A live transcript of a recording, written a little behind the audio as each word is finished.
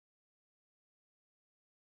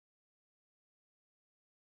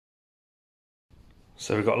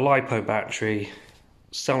So we've got a Lipo battery,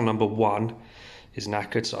 cell number 1 is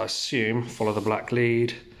knackered, so I assume follow the black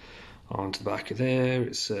lead onto the back of there.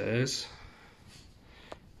 It says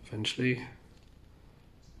eventually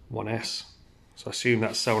 1S, so I assume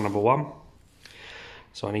that's cell number 1.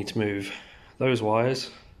 So I need to move those wires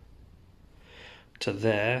to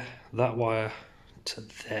there, that wire to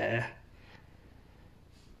there.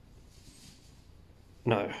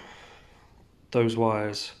 No, those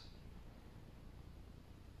wires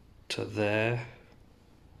to there,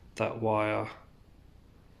 that wire,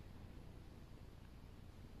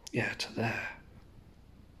 yeah, to there.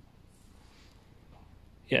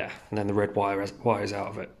 Yeah, and then the red wire's out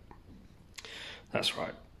of it. That's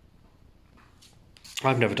right.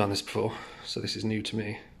 I've never done this before, so this is new to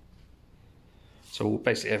me. So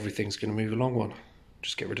basically everything's going to move along one.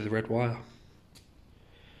 Just get rid of the red wire.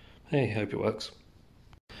 Hey, hope it works.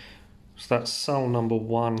 So that's cell number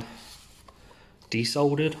 1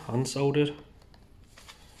 desoldered, unsoldered.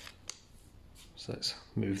 So let's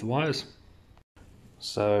move the wires.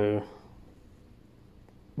 So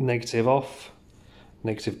negative off,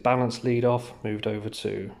 negative balance lead off, moved over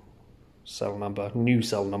to new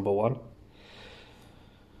cell number 1.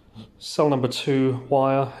 Cell number 2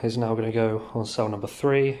 wire is now going to go on cell number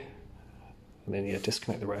 3, and then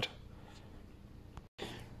disconnect the red.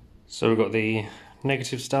 So we've got the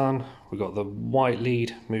negatives done, we've got the white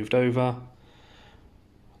lead moved over.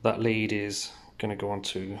 That lead is going to go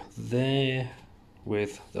onto there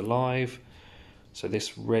with the live, so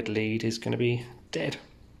this red lead is going to be dead.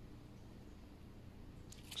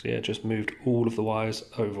 So yeah, just moved all of the wires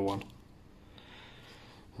over one.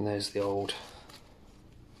 And there's the old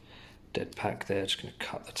dead pack there, just going to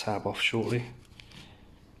cut the tab off shortly.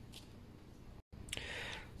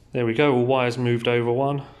 There we go, all wires moved over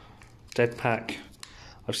one. Dead pack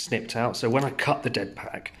I've snipped out, so when I cut the dead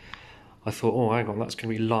pack I thought, oh hang on, that's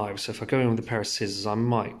going to be live, so if I go in with a pair of scissors I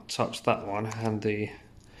might touch that one and the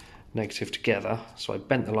negative together. So I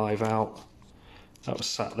bent the live out, that was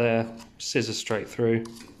sat there, scissors straight through,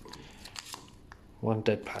 one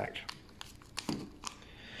dead pack.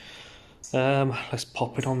 Let's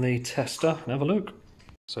pop it on the tester and have a look.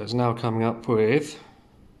 So it's now coming up with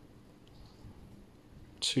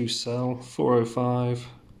 2 cell, 405,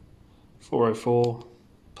 404,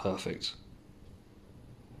 perfect.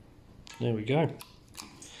 There we go.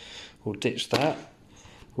 We'll ditch that.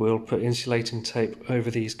 We'll put insulating tape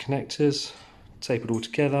over these connectors, tape it all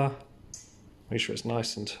together, make sure it's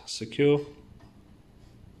nice and secure.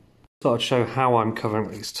 Thought I'd show how I'm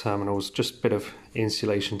covering these terminals, just a bit of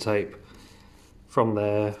insulation tape from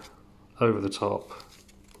there over the top.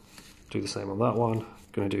 Do the same on that one,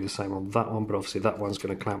 going to do the same on that one, but obviously that one's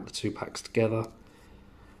going to clamp the 2 packs together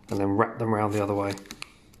and then wrap them around the other way.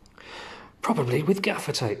 Probably with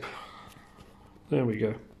gaffer tape. There we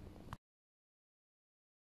go.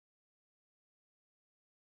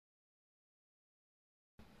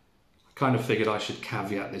 I kind of figured I should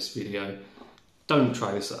caveat this video. Don't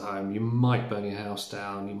try this at home. You might burn your house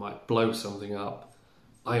down, you might blow something up.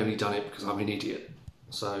 I only done it because I'm an idiot.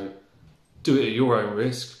 So do it at your own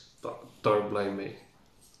risk, but don't blame me.